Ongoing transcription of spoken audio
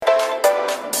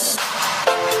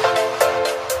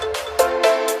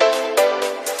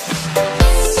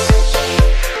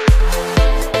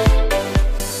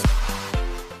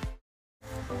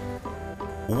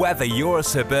Whether you're a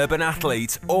suburban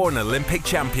athlete or an Olympic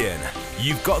champion,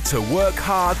 you've got to work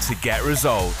hard to get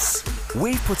results.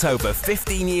 We've put over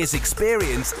 15 years'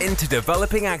 experience into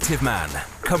developing Active Man,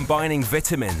 combining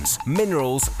vitamins,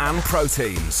 minerals and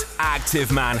proteins. Active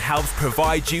Man helps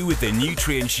provide you with the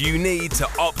nutrients you need to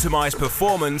optimize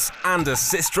performance and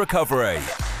assist recovery.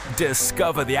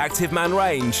 Discover the Active Man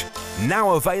range,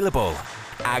 now available.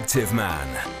 Active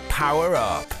Man, power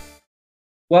up.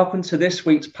 Welcome to this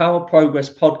week's Power Progress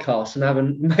podcast, and I have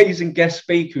an amazing guest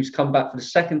speaker who's come back for the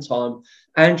second time,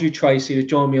 Andrew Tracy, to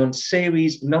join me on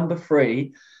series number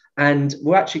 3. And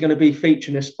we're actually going to be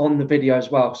featuring this on the video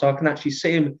as well. So I can actually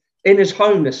see him in his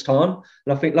home this time.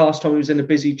 And I think last time he was in a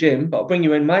busy gym, but I'll bring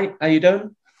you in, mate. How you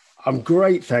doing? I'm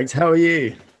great, thanks. How are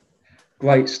you?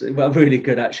 Great. Well, really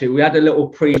good, actually. We had a little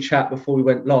pre-chat before we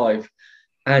went live,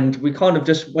 and we kind of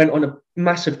just went on a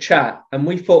massive chat, and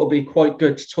we thought it'd be quite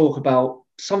good to talk about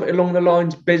something along the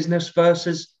lines business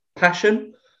versus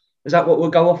passion. Is that what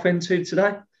we'll go off into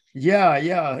today? Yeah,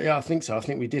 I think so. I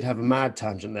think we did have a mad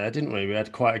tangent there, didn't we? We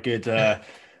had quite a good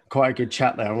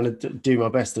chat there. I'm going to do my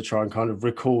best to try and kind of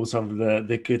recall some of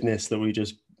the goodness that we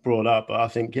just brought up. But I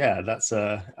think, yeah, that's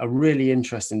a really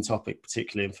interesting topic,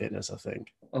 particularly in fitness, I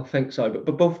think. I think so.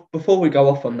 But before we go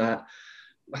off on that,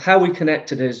 how we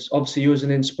connected is obviously you was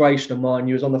an inspiration of mine.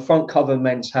 You was on the front cover of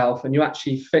Men's Health, and you're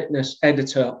actually fitness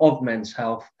editor of Men's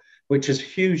Health, which is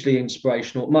hugely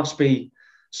inspirational. It must be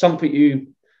something you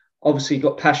obviously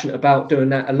got passionate about doing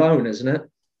that alone, isn't it?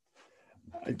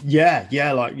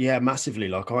 Yeah, massively.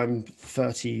 Like, I'm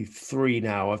 33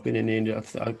 now. I've been in India.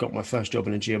 I got my first job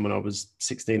in a gym when I was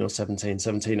 16 or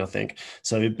 17, I think.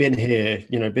 So we've been here,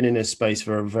 been in this space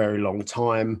for a very long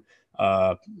time.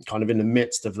 Kind of in the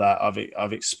midst of that,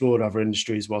 I've explored other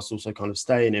industries whilst also kind of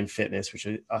staying in fitness, which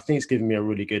I think has given me a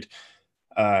really good,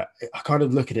 I kind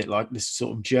of look at it like this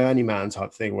sort of journeyman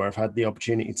type thing where I've had the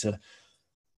opportunity to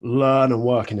learn and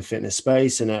work in the fitness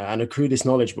space and accrue this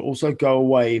knowledge, but also go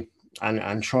away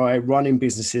and try running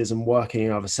businesses and working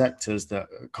in other sectors that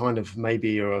kind of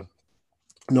maybe are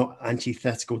not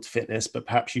antithetical to fitness, but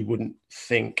perhaps you wouldn't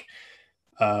think,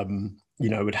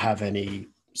 would have any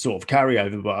sort of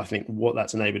carryover. But I think what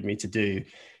that's enabled me to do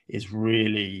is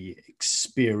really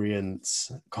experience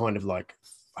kind of like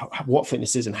what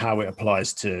fitness is and how it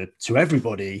applies to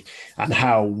everybody, and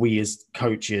how we as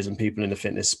coaches and people in the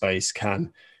fitness space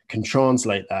can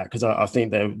translate that. Because I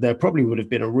think there probably would have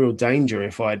been a real danger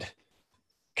if I'd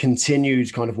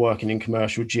continued kind of working in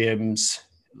commercial gyms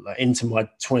into my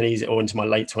 20s or into my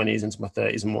late 20s, into my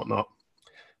 30s and whatnot,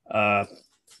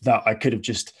 that I could have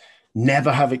just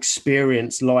never have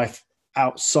experienced life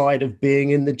outside of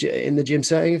being in the gym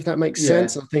setting, if that makes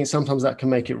sense. I think sometimes that can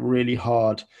make it really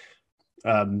hard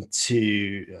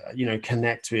to not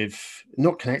connect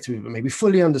with, but maybe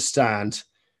fully understand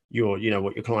what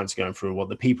your clients are going through, what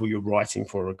the people you're writing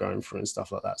for are going through and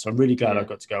stuff like that. So I'm really glad I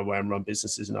got to go away and run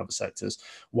businesses in other sectors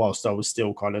whilst I was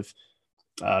still kind of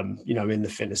in the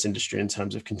fitness industry in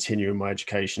terms of continuing my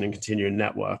education and continuing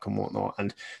network and whatnot,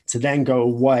 and to then go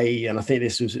away. And I think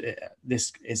this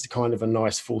is kind of a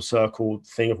nice full circle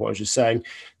thing of what I was just saying,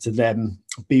 to then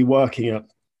be working at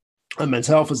Men's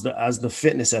Health as the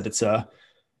fitness editor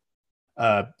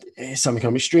is something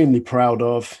I'm extremely proud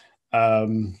of,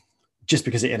 just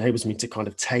because it enables me to kind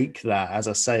of take that, as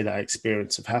I say, that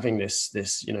experience of having this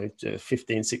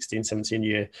 15, 16, 17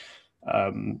 year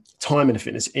time in the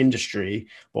fitness industry,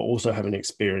 but also having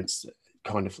experienced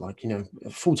kind of like,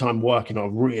 full-time working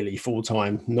on really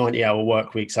full-time 90-hour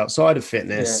work weeks outside of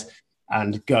fitness,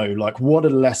 and go like, what are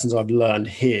the lessons I've learned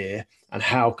here and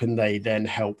how can they then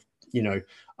help,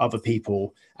 other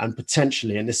people, and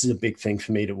potentially, and this is a big thing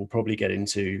for me that we'll probably get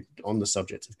into on the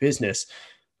subject of business,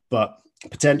 but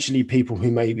potentially people who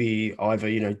maybe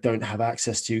either, don't have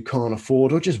access to, can't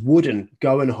afford, or just wouldn't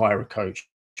go and hire a coach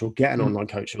or get an online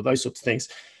coach or those sorts of things,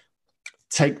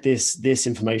 take this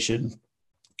information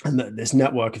and this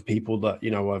network of people that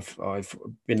I've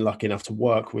been lucky enough to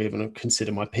work with and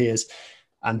consider my peers,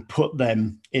 and put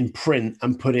them in print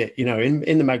and put it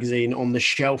in the magazine on the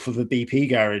shelf of a BP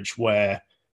garage, where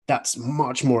that's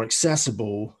much more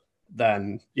accessible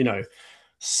than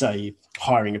say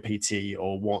hiring a PT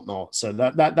or whatnot. So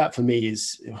that for me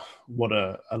is what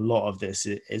a lot of this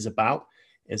is about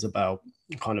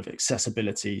kind of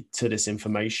accessibility to this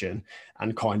information,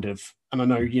 and I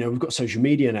know, we've got social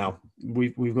media now.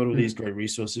 We've got all these great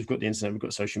resources. We've got the internet, we've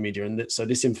got social media. And so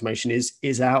this information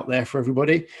is out there for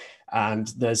everybody. And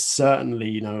there's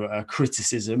certainly, a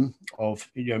criticism of,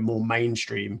 more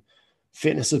mainstream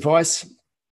fitness advice.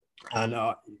 And,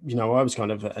 I was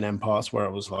kind of at an impasse where I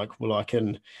was like, well, I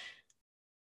can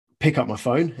pick up my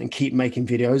phone and keep making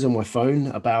videos on my phone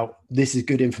about this is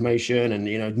good information and,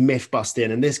 you know, myth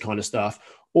busting and this kind of stuff.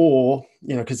 Or,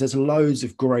 you know, because there's loads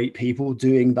of great people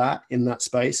doing that in that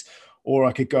space. Or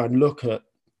I could go and look at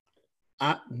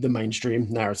the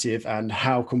mainstream narrative and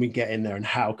how can we get in there and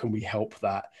how can we help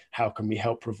that? How can we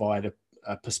help provide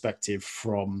a perspective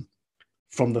from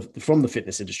the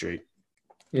fitness industry?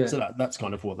 Yeah. So that's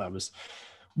kind of what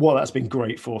that's been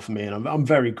great for me. And I'm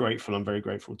very grateful. I'm very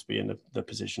grateful to be in the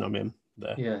position I'm in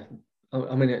there. Yeah.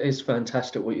 I mean, it is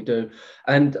fantastic what you do.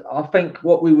 And I think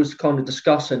what we was kind of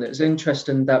discussing, it's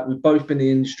interesting that we've both been in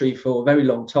the industry for a very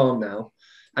long time now.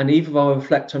 And even though I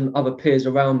reflect on other peers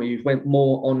around me, who went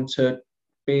more onto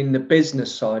being the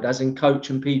business side, as in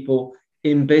coaching people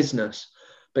in business.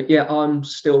 But yeah, I'm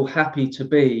still happy to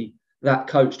be that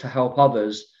coach to help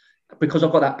others because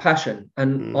I've got that passion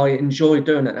and I enjoy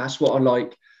doing it. That's what I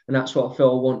like and that's what I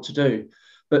feel I want to do.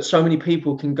 But so many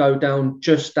people can go down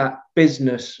just that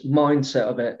business mindset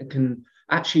of it and can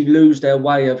actually lose their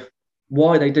way of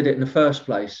why they did it in the first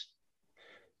place.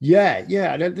 Yeah.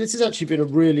 And this has actually been a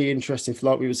really interesting,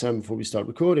 like we were saying before we start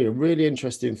recording, a really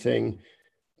interesting thing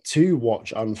to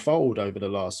watch unfold over the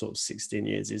last sort of 16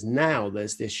 years is now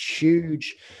there's this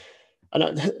huge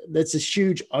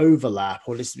overlap,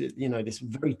 or this, you know, this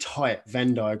very tight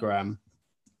Venn diagram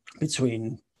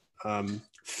between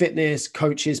fitness,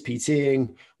 coaches,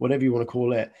 PTing, whatever you want to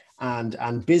call it,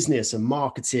 and business and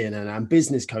marketing and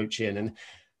business coaching. And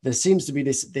there seems to be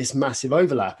this massive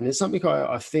overlap. And it's something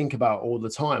I think about all the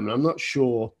time. And I'm not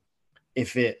sure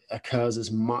if it occurs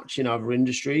as much in other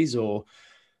industries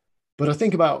but I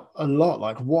think about a lot,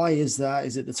 like, why is that?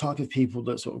 Is it the type of people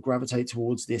that sort of gravitate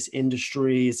towards this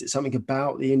industry? Is it something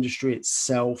about the industry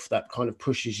itself that kind of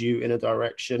pushes you in a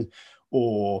direction?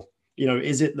 Or, you know,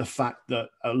 is it the fact that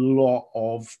a lot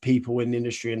of people in the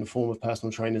industry in the form of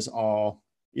personal trainers are,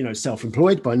 you know,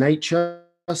 self-employed by nature?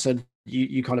 So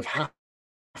you kind of have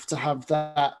to have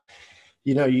that,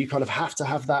 you know, you kind of have to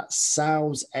have that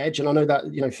sales edge. And I know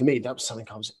that, you know, for me, that was something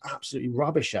I was absolutely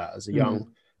rubbish at as a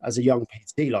young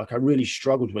PT. Like, I really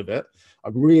struggled with it. I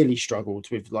really struggled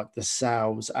with like the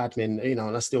sales admin, you know,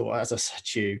 and I still, as I said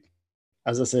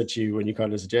to you when you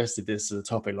kind of suggested this as a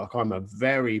topic, like, I'm a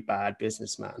very bad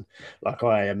businessman. Like,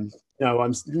 I am, you know,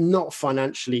 I'm not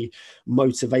financially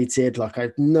motivated. Like, I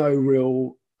have no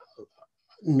real,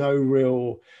 you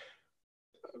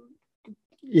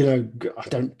know, I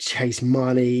don't chase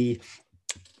money.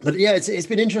 But yeah, it's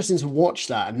been interesting to watch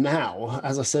that. And now,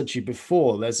 as I said to you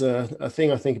before, there's a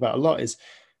thing I think about a lot is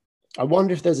I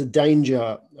wonder if there's a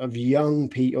danger of young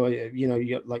people, or, you know,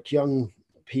 like young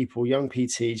people, young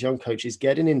PTs, young coaches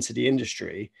getting into the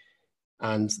industry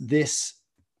and this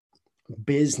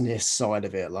business side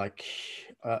of it, like,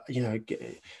 you know,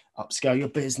 upscale your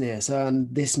business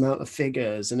and this amount of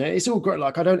figures. And it's all great.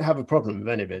 Like, I don't have a problem with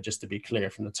any of it, just to be clear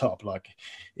from the top. Like,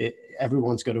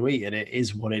 everyone's got to eat and it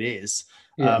is what it is.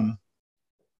 Yeah.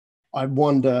 I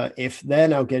wonder if they're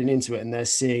now getting into it and they're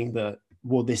seeing that,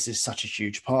 well, this is such a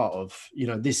huge part of, you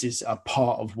know, this is a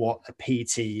part of what a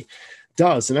PT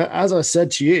does. And as I said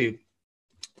to you,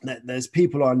 there's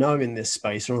people I know in this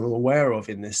space, or I'm aware of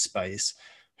in this space,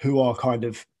 who are kind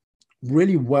of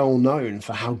really well known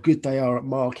for how good they are at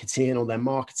marketing or their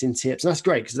marketing tips. And that's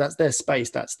great because that's their space,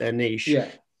 that's their niche. Yeah.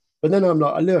 But then I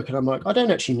look and I'm like, I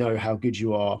don't actually know how good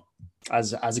you are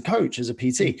as a coach, as a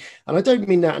PT. And I don't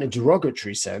mean that in a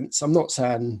derogatory sense. I'm not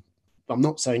saying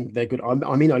they're good.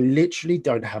 I mean, I literally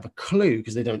don't have a clue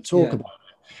because they don't talk about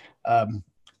it.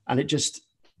 And it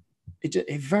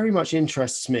very much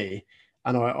interests me.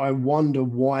 And I wonder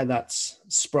why that's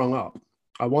sprung up.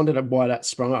 And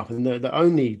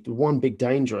the one big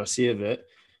danger I see of it,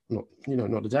 not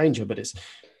a danger, but it's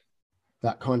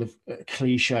that kind of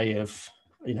cliche of,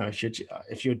 you know, if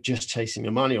you're just chasing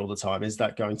your money all the time, is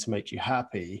that going to make you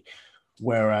happy?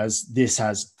 Whereas this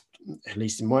has, at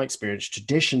least in my experience,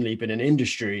 traditionally been an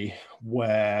industry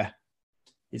where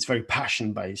it's very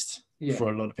passion based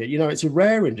for a lot of people. You know, it's a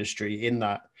rare industry in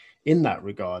that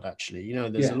regard, actually. You know,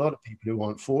 there's a lot of people who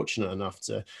aren't fortunate enough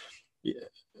to,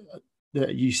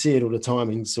 you see it all the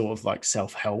time in sort of like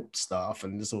self-help stuff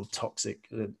and the sort of toxic,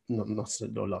 not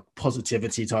like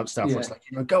positivity type stuff. Where it's like,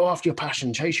 you know, go after your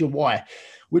passion, chase your why,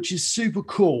 which is super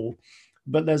cool.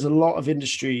 But there's a lot of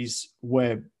industries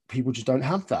where people just don't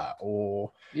have that,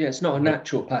 or it's not a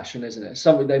natural passion, isn't it? It's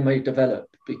something they may develop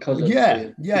because of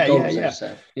the goals they've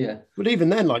set. But even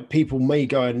then, like, people may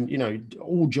go and, you know,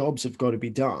 all jobs have got to be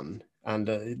done, and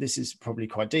this is probably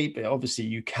quite deep, but obviously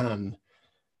you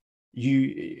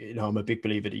know, I'm a big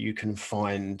believer that you can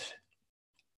find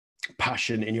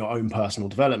passion in your own personal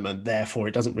development. Therefore,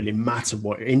 it doesn't really matter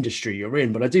what industry you're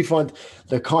in. But I do find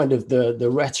the kind of the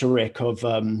rhetoric of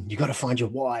you got to find your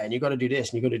why, and you got to do this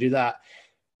and you got to do that.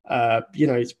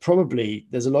 It's probably,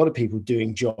 there's a lot of people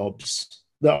doing jobs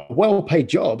that are well-paid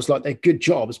jobs, like they're good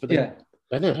jobs, but they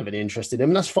don't have any interest in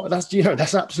them. That's fine.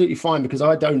 That's absolutely fine, because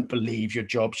I don't believe your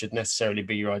job should necessarily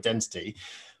be your identity.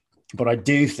 But I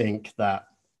do think that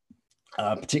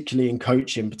particularly in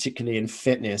coaching, particularly in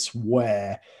fitness,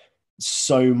 where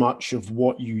so much of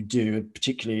what you do,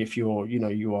 particularly if you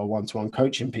are one-to-one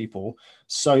coaching people,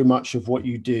 so much of what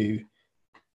you do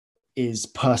is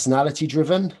personality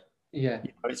driven.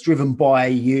 It's driven by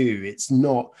you.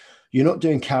 You're not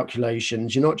doing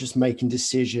calculations. You're not just making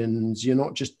decisions. You're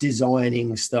not just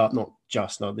designing stuff.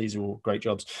 These are all great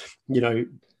jobs.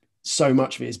 So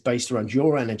much of it is based around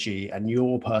your energy and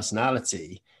your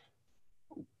personality.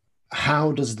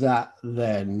 How does that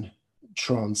then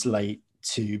translate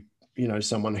to,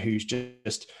 someone who's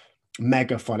just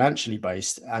mega financially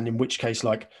based? And in which case,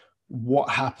 like, what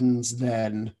happens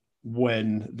then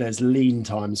when there's lean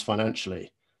times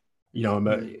financially?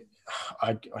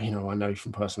 I know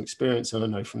from personal experience, and I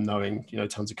know from knowing,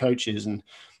 tons of coaches and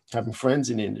having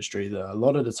friends in the industry, that a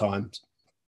lot of the times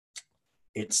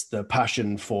it's the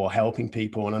passion for helping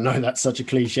people. And I know that's such a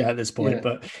cliche at this point,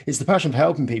 but it's the passion for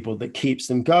helping people that keeps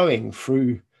them going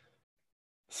through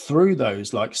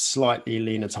those like slightly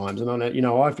leaner times. And I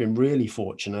know, I've been really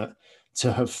fortunate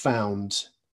to have found,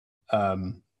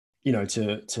 to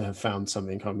have found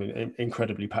something I'm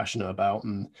incredibly passionate about.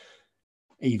 And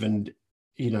even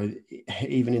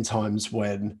in times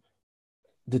when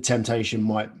the temptation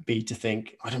might be to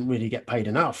think, I don't really get paid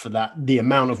enough for that, the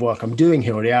amount of work I'm doing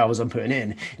here or the hours I'm putting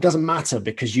in, it doesn't matter,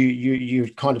 because you're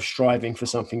kind of striving for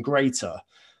something greater.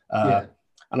 And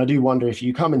I do wonder if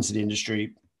you come into the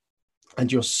industry and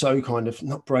you're so kind of,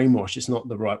 not brainwashed, it's not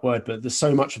the right word, but there's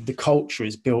so much of the culture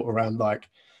is built around like,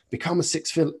 become a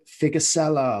six-figure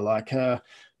seller, like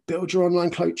build your online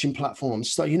coaching platform.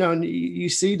 So, and you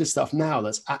see the stuff now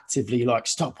that's actively like,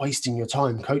 stop wasting your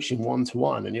time coaching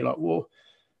one-to-one. And you're like, well,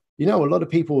 a lot of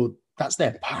people, that's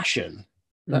their passion.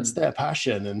 That's their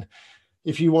passion. And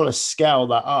if you want to scale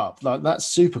that up, like, that's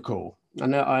super cool.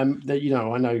 And I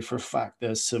know for a fact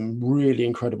there's some really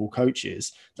incredible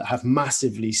coaches that have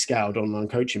massively scaled online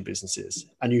coaching businesses.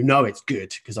 And it's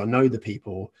good, because I know the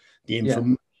people, the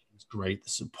information is great, the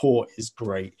support is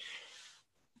great.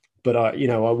 But I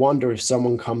wonder if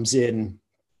someone comes in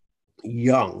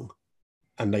young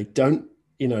and they don't,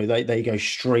 they go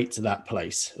straight to that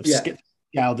place of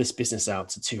scale this business out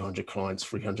to 200 clients,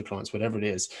 300 clients, whatever it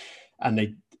is.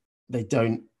 And they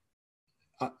don't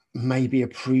maybe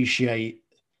appreciate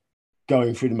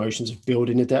going through the motions of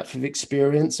building a depth of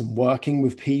experience and working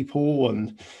with people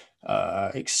and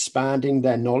expanding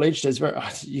their knowledge.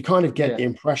 You kind of get the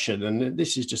impression, and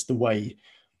this is the way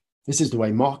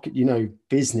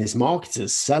business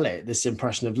marketers sell it, this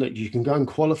impression of, look, you can go and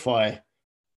qualify,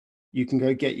 you can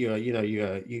go get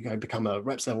you go become a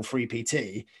reps level 3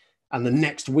 PT, and the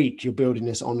next week you're building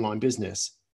this online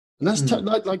business. And that's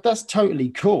that's totally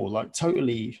cool. Like,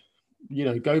 totally,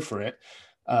 go for it.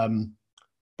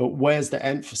 But where's the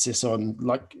emphasis on,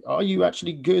 like, are you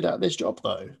actually good at this job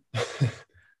though?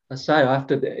 I say I have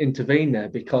to intervene there,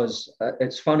 because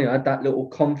it's funny. I had that little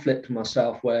conflict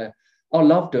myself where I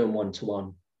love doing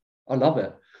one-to-one. I love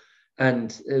it.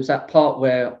 And it was that part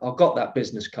where I got that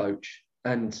business coach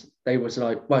and they was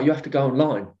like, well, you have to go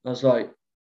online. I was like,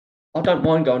 I don't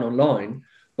mind going online,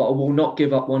 but I will not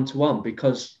give up one-to-one,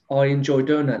 because I enjoy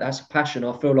doing that. That's a passion.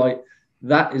 I feel like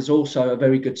that is also a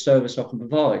very good service I can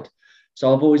provide.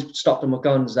 So I've always stuck to my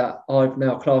guns that I've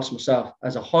now classed myself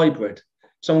as a hybrid.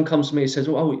 Someone comes to me and says,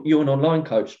 oh, you're an online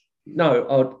coach.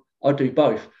 No, I'll do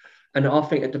both. And I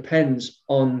think it depends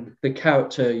on the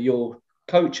character you're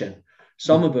coaching.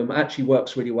 Some of them actually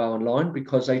works really well online,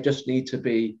 because they just need to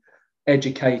be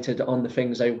educated on the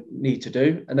things they need to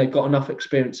do, and they've got enough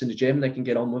experience in the gym, they can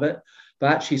get on with it.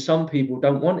 But actually, some people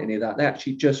don't want any of that. They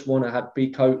actually just want to be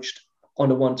coached on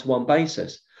a one-to-one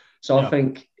basis. So I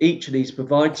think each of these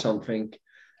provide something.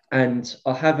 And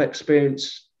I have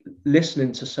experience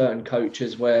listening to certain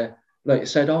coaches where, like you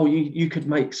said, oh, you could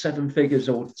make 7 figures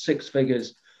or 6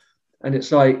 figures. And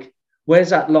it's like, where's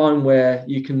that line where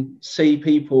you can see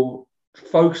people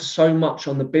focus so much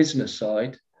on the business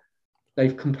side,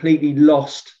 they've completely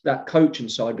lost that coaching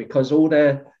side, because all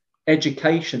their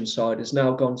education side has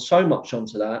now gone so much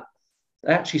onto that,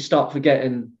 they actually start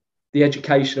forgetting the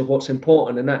education of what's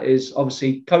important, and that is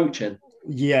obviously coaching.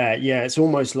 Yeah, it's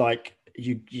almost like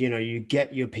you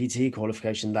get your PT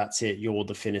qualification, that's it, you're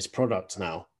the finished product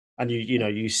now. And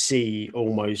you see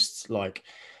almost like,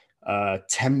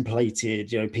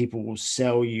 templated, people will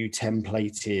sell you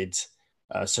templated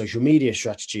social media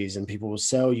strategies, and people will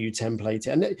sell you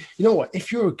templated. And you know what,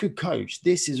 if you're a good coach,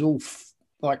 this is all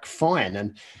fine.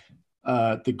 And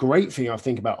the great thing I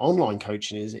think about online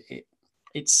coaching is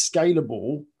it's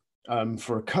scalable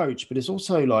for a coach, but it's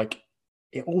also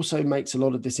it also makes a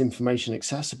lot of this information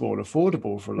accessible and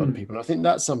affordable for a lot of people. And I think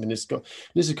that's something this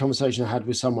is a conversation I had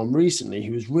with someone recently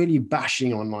who was really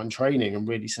bashing online training and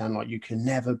really saying you can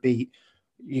never beat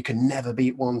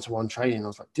one-to-one training. I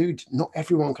was like, dude, not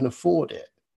everyone can afford it.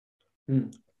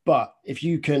 But if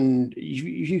you can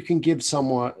give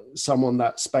someone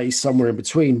that space somewhere in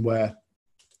between where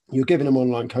you're giving them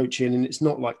online coaching and it's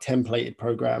not like templated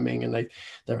programming, and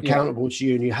they're accountable to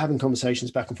you, and you're having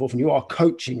conversations back and forth and you are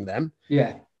coaching them.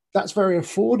 Yeah. That's very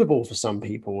affordable for some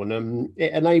people. And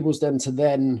it enables them to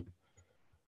then,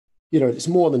 it's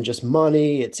more than just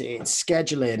money, it's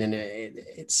scheduling, and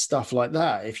it's stuff like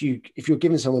that. If you're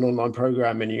giving someone online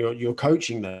program and you're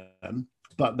coaching them,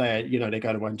 but they're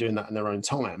going away and doing that in their own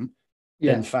time,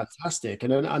 then fantastic.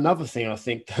 And another thing I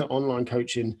think that online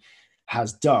coaching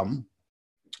has done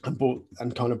and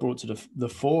brought to the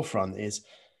forefront is,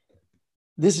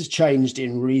 this has changed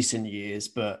in recent years,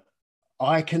 but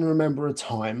I can remember a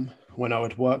time when I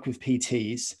would work with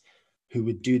PTs who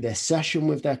would do their session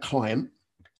with their client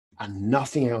and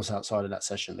nothing else outside of that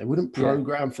session. They wouldn't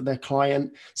program for their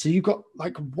client. So you got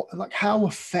how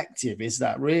effective is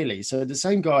that really? So the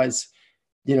same guys,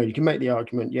 you can make the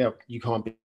argument, you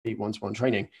can't beat one-to-one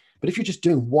training, but if you're just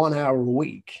doing 1 hour a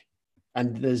week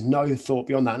and there's no thought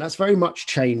beyond that, and that's very much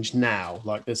changed now.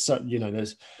 There's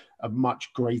a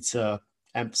much greater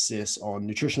emphasis on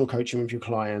nutritional coaching with your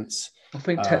clients. I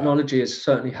think technology has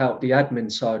certainly helped the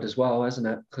admin side as well, hasn't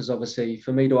it? Because obviously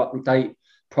for me to update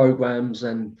programs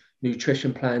and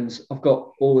nutrition plans, I've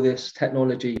got all this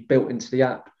technology built into the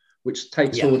app, which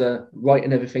takes all the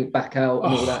writing everything back out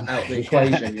and all that out of the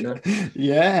equation,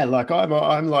 Yeah,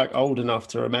 I'm old enough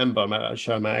to remember, I'm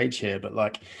showing my age here,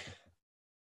 but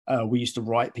we used to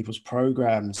write people's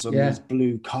programs on these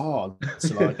blue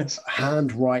cards,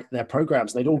 hand write their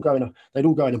programs. They'd all go in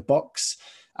a box.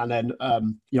 And then, I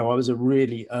was a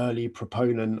really early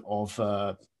proponent of,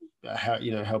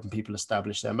 helping people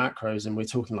establish their macros. And we're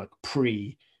talking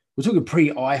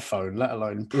pre-iPhone, let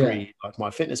alone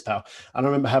MyFitnessPal. And I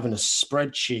remember having a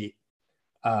spreadsheet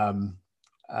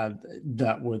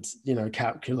that would,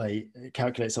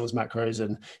 calculate someone's macros,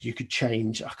 and you could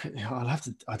change.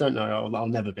 I don't know. I'll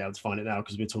never be able to find it now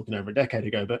because we're talking over a decade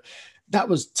ago, but that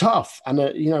was tough. And,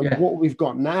 what we've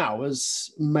got now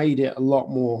has made it a lot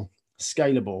more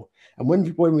scalable. And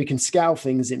when we can scale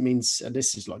things, it means, and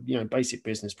this is basic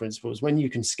business principles, when you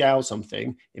can scale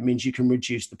something, it means you can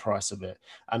reduce the price of it.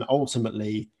 And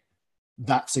ultimately,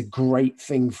 that's a great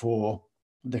thing for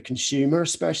the consumer,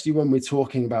 especially when we're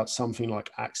talking about something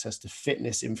like access to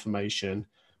fitness information,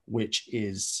 which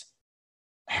is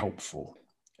helpful.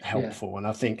 And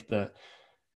I think that,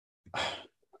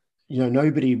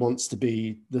 nobody wants to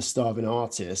be the starving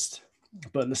artist,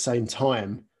 but at the same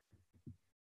time,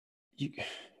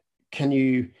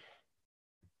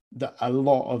 a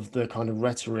lot of the kind of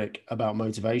rhetoric about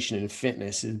motivation in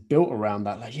fitness is built around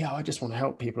that. I just want to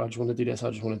help people. I just want to do this. I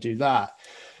just want to do that.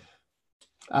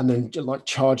 And then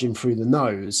charging through the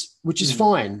nose, which is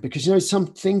fine, because, some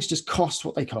things just cost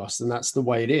what they cost, and that's the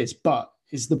way it is. But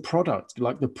is the product,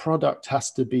 the product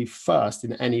has to be first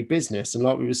in any business. And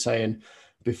like we were saying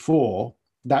before,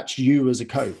 that's you as a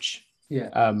coach.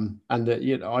 Yeah. And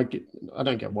that, I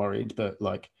don't get worried, but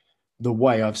the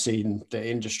way I've seen the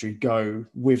industry go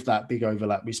with that big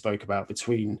overlap we spoke about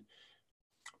between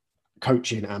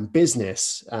coaching and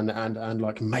business and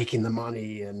making the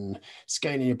money and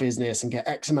scaling your business and get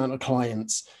X amount of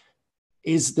clients,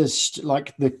 is this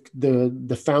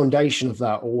the foundation of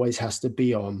that always has to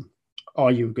be on,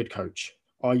 are you a good coach?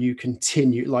 Are you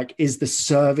is the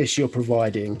service you're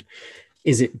providing,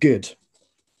 is it good?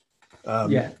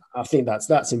 I think that's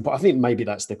important. I think maybe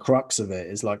that's the crux of it,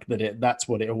 is that's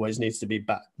what it always needs to be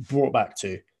brought back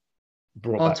to.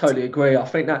 I totally agree. I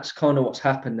think that's kind of what's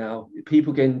happened now.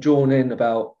 People getting drawn in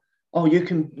about, you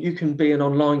can be an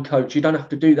online coach. You don't have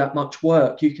to do that much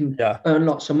work. You can earn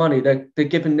lots of money. They're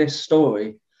given this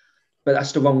story, but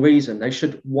that's the wrong reason. They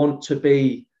should want to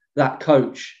be that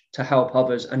coach to help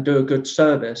others and do a good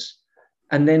service.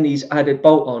 And then these added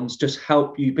bolt-ons just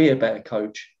help you be a better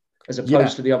coach, as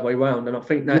opposed to the other way around. And I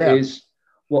think that is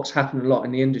what's happened a lot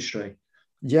in the industry.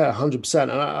 Yeah, 100%.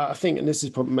 And I think, and this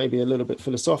is probably maybe a little bit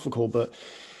philosophical, but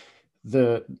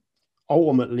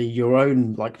ultimately your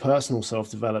own personal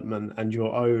self-development and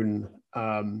your own,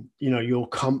 your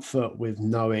comfort with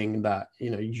knowing that,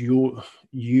 you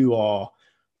are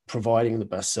providing the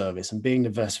best service and being the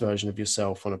best version of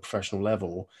yourself on a professional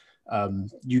level,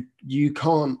 you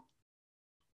can't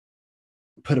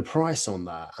put a price on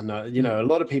that. And you know, a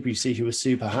lot of people you see who are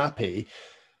super happy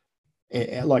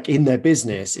like in their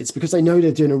business, it's because they know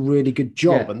they're doing a really good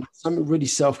job, and something really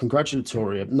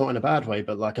self-congratulatory, not in a bad way,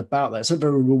 but like about that. Something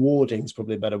very rewarding is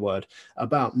probably a better word,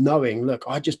 about knowing, look,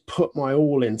 I just put my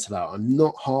all into that. I'm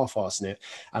not half-assing it.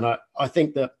 And I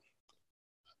think that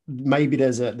maybe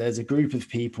there's a group of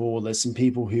people, there's some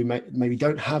people who maybe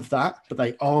don't have that, but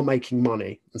they are making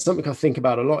money. And something I think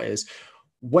about a lot is,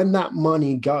 when that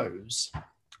money goes,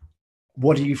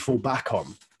 what do you fall back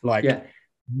on? Like,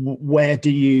 where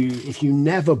do you, if you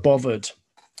never bothered,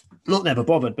 not never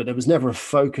bothered, but there was never a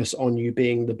focus on you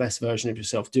being the best version of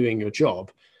yourself doing your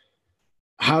job,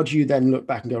 how do you then look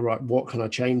back and go, right, what can I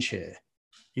change here?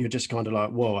 You're just kind of like,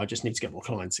 whoa, I just need to get more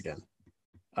clients again.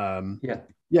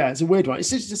 Yeah, it's a weird one.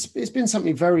 It's been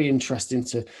something very interesting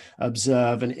to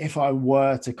observe. And if I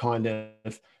were to kind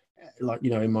of, like, you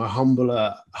know, in my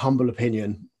humble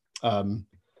opinion,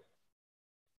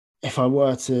 if I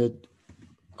were to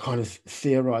kind of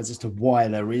theorize as to why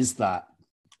there is that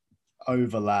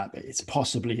overlap, it's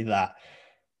possibly that,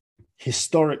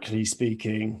 historically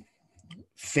speaking,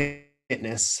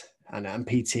 fitness and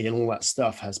PT and all that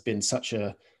stuff has been such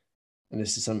a, and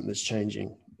this is something that's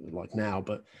changing like now,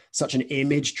 but such an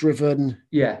image driven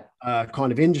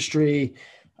kind of industry.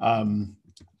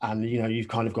 And, you know, you've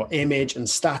kind of got image and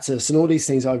status and all these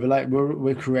things overlap.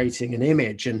 We're creating an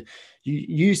image. And you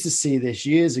used to see this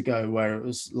years ago where it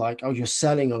was like, oh, you're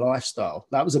selling a lifestyle.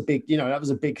 That was a big, you know, that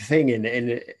was a big thing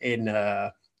in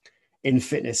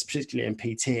fitness, particularly in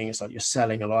PTing. It's like, you're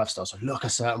selling a lifestyle. So look a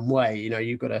certain way, you know,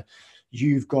 you've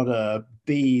got to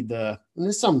be the, and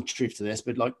there's some truth to this,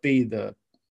 but like, be the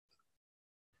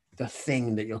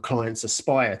thing that your clients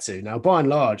aspire to. Now, by and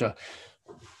large, I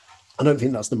don't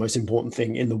think that's the most important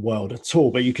thing in the world at all,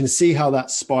 but you can see how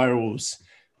that spirals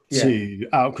to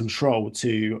out of control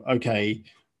to, okay,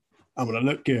 I want to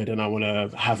look good and I want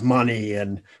to have money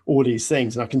and all these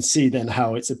things. And I can see then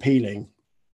how it's appealing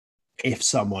if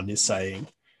someone is saying,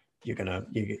 you're gonna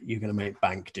make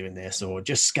bank doing this, or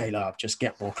just scale up, just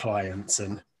get more clients.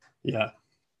 And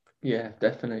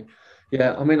definitely.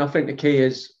 I mean, I think the key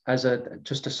is,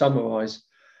 just to summarize,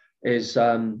 is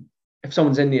if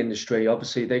someone's in the industry,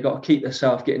 obviously they got to keep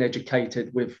themselves getting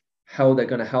educated with how they're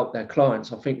going to help their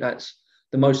clients. I think that's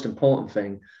the most important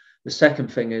thing. The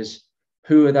second thing is,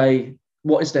 who are they?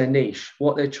 What is their niche?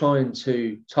 What they're trying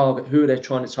to target? Who are they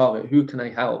trying to target? Who can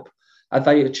they help? Have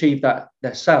they achieved that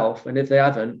themselves? And if they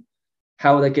haven't,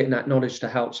 how are they getting that knowledge to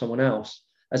help someone else?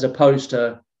 As opposed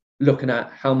to looking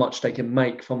at how much they can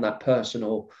make from that person,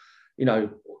 or, you know,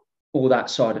 all that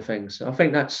side of things. I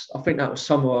think that would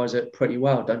summarize it pretty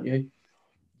well, don't you?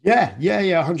 Yeah,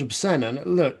 100%.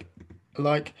 And look,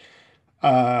 like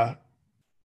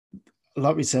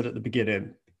we said at the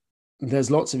beginning,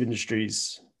 there's lots of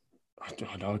industries,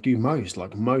 I'd argue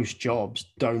most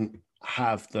jobs don't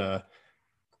have the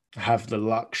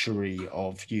luxury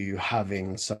of you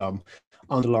having some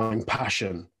underlying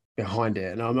passion behind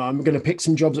it. And I'm going to pick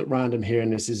some jobs at random here,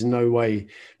 and this is in no way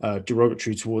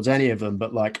derogatory towards any of them,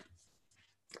 but like,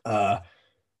 you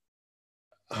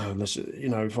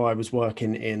know, if I was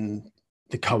working in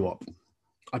the co-op,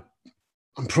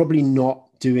 I'm probably not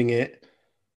doing it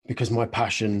because my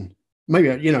passion, maybe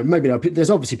there's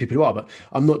obviously people who are, but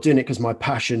I'm not doing it because my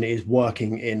passion is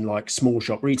working in like small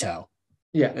shop retail.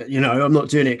 Yeah. You know, I'm not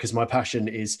doing it because my passion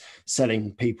is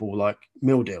selling people like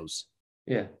meal deals.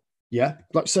 Yeah.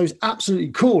 Like, so it's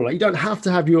absolutely cool. Like, you don't have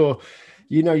to have you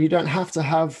don't have to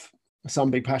have some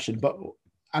big passion,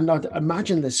 and I'd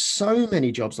imagine there's so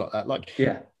many jobs like that. Like,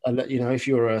 you know, if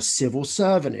you're a civil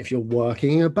servant, if you're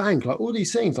working in a bank, like all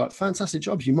these things, like fantastic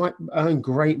jobs, you might earn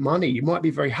great money. You might be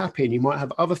very happy, and you might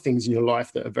have other things in your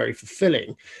life that are very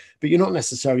fulfilling, but you're not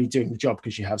necessarily doing the job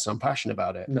because you have some passion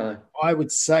about it. No. I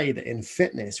would say that in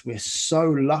fitness, we're so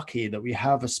lucky that we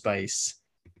have a space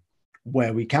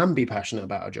where we can be passionate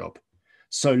about a job.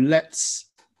 So let's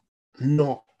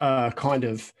not kind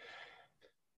of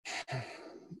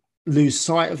lose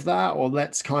sight of that, or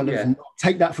let's kind of not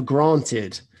take that for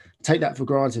granted. I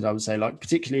would say, like,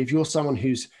 particularly if you're someone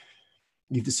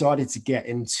you've decided to get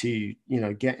into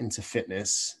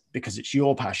fitness because it's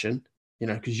your passion, you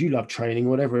know, because you love training,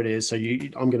 whatever it is. So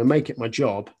I'm going to make it my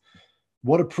job.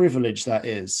 What a privilege that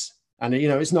is. And, you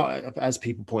know, it's not, as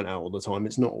people point out all the time,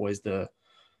 it's not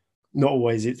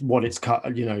always it's what it's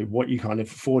cut, you know, what you kind of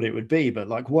thought it would be, but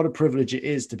like, what a privilege it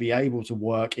is to be able to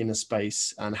work in a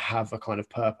space and have a kind of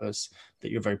purpose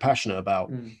that you're very passionate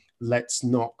about. let's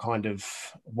not kind of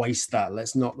waste that.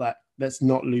 Let's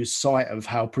not lose sight of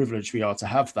how privileged we are to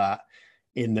have that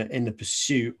in the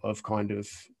pursuit of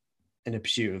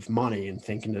money, and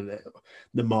thinking that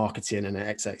the marketing and the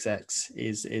XXX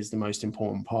is the most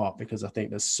important part, because I think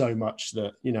there's so much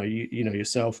that, you know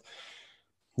yourself,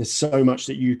 there's so much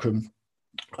that you can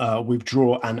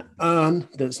withdraw and earn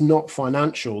that's not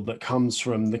financial, that comes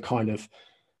from the kind of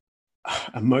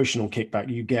emotional kickback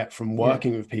you get from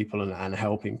working with people and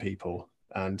helping people,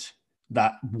 and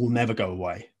that will never go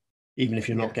away, even if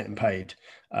you're not getting paid.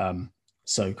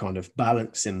 So kind of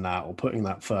balancing that, or putting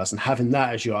that first, and having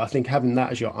that as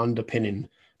your underpinning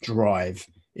drive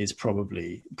is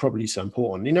probably so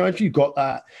important. You know, if you've got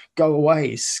that, go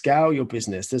away, scale your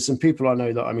business. There's some people I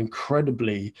know that I'm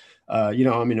incredibly,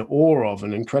 I'm in awe of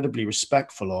and incredibly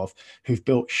respectful of, who've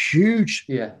built huge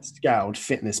scaled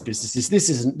fitness businesses.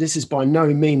 This is by no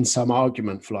means some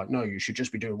argument for like, no, you should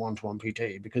just be doing one-to-one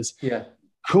PT, because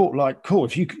cool.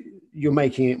 If you're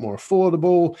making it more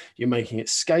affordable, you're making it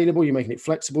scalable, you're making it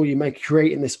flexible,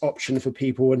 creating this option for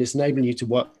people, and it's enabling you to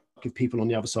work with people on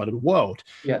the other side of the world.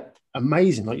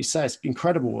 Amazing. Like you say, it's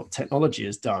incredible what technology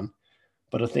has done.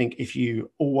 But I think if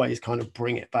you always kind of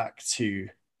bring it back to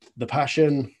the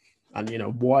passion and, you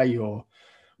know, why you're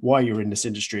in this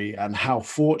industry, and how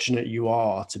fortunate you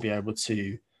are to be able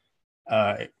to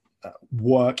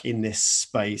work in this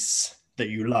space that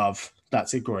you love,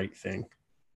 that's a great thing.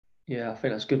 Yeah, I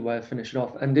think that's a good way of finishing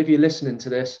off. And if you're listening to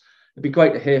this, it'd be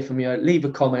great to hear from you. Leave a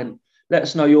comment. Let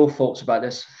us know your thoughts about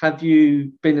this. Have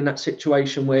you been in that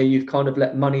situation where you've kind of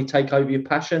let money take over your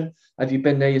passion? Have you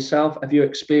been there yourself? Have you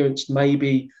experienced,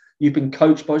 maybe you've been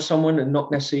coached by someone and not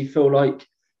necessarily feel like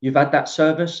you've had that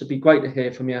service? It'd be great to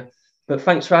hear from you. But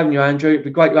thanks for having you, Andrew. It'd be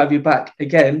great to have you back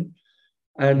again.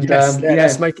 And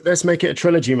let's make it a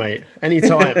trilogy, mate.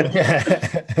 Anytime.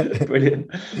 Brilliant.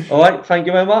 All right. Thank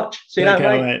you very much. See you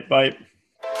later, mate. Bye.